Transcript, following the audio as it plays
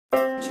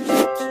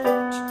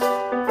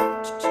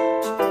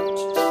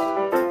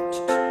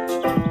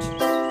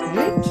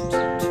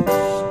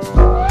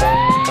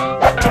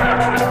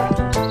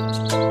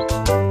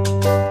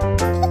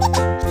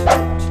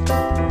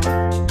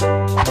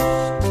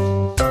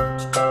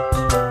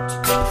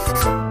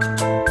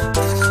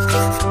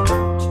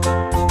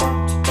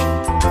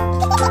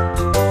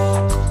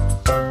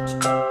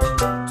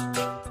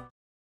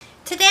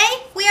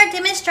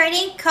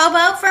Demonstrating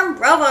Qobo from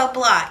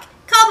Robobloq.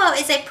 Qobo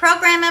is a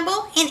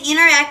programmable and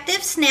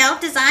interactive snail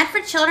designed for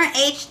children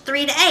aged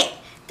 3 to 8.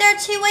 There are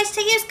two ways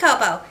to use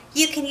Qobo.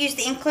 You can use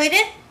the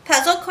included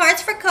puzzle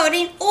cards for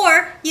coding,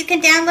 or you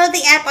can download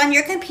the app on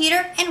your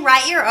computer and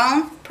write your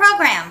own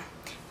program.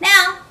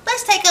 Now,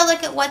 let's take a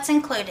look at what's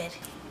included.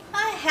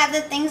 I have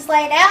the things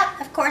laid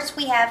out. Of course,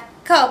 we have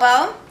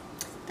Qobo,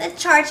 the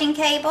charging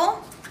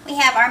cable, we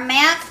have our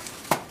map.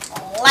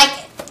 I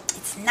like it.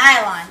 It's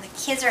nylon. The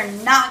kids are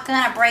not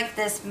going to break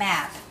this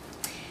map.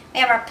 We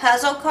have our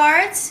puzzle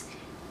cards.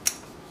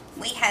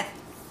 We have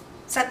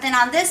something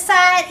on this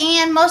side,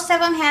 and most of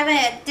them have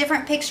a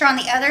different picture on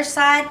the other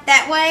side.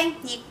 That way,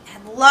 you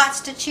have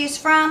lots to choose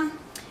from.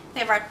 We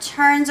have our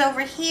turns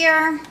over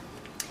here.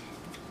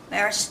 We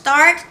have our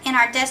start and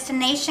our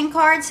destination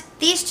cards.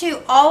 These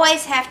two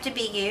always have to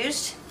be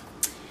used.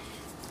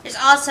 There's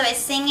also a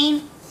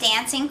singing,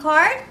 dancing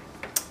card.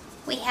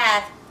 We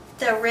have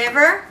the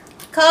river.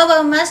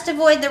 Qobo must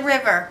avoid the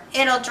river.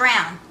 It'll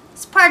drown.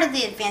 It's part of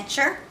the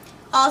adventure.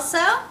 Also,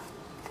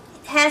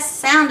 it has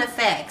sound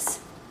effects.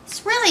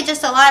 It's really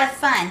just a lot of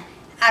fun.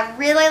 I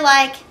really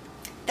like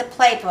the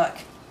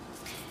playbook.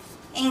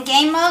 In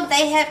game mode,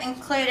 they have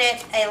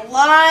included a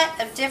lot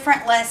of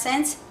different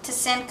lessons to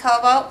send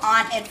Qobo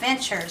on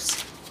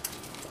adventures.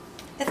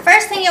 The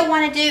first thing you'll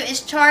want to do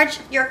is charge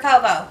your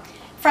Qobo.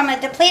 From a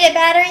depleted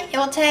battery, it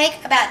will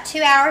take about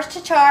 2 hours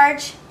to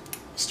charge.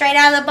 Straight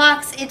out of the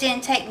box, it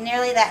didn't take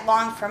nearly that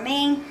long for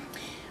me.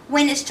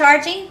 When it's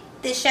charging,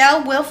 the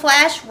shell will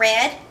flash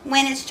red.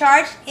 When it's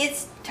charged,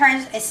 it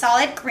turns a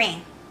solid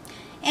green.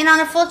 And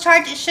on a full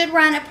charge, it should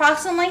run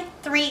approximately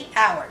 3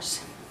 hours.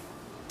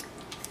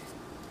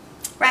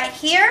 Right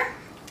here,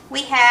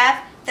 we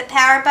have the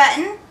power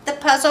button, the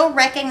puzzle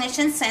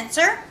recognition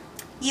sensor,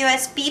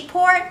 USB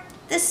port,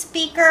 the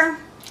speaker,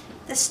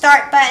 the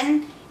start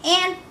button,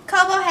 and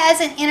Qobo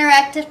has an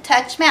interactive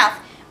touch mouth.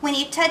 When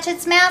you touch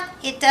its mouth,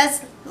 it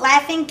does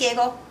laugh and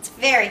giggle. It's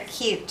very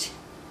cute.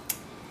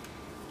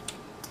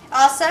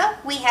 Also,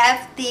 we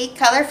have the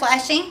color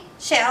flashing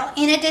shell.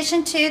 In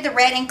addition to the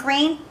red and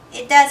green,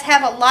 it does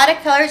have a lot of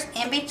colors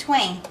in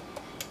between.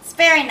 It's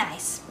very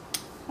nice.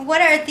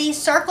 What are these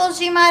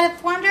circles, you might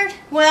have wondered?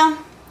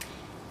 Well,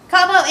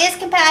 Qobo is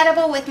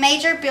compatible with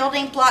major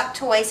building block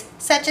toys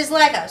such as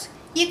Legos.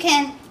 You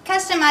can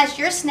customize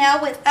your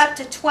snail with up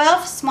to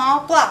 12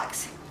 small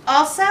blocks.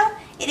 Also,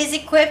 it is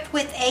equipped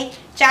with a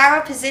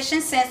gyro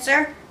position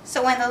sensor,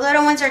 so when the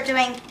little ones are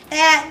doing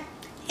that,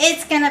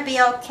 it's going to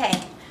be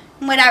okay.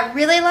 And what I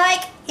really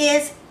like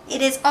is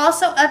it is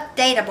also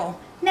updatable.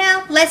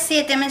 Now, let's see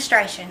a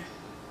demonstration.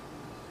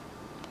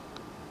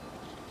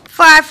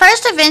 For our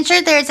first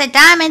adventure, there is a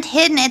diamond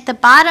hidden at the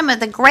bottom of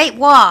the Great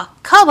Wall.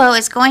 Qobo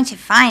is going to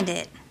find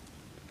it.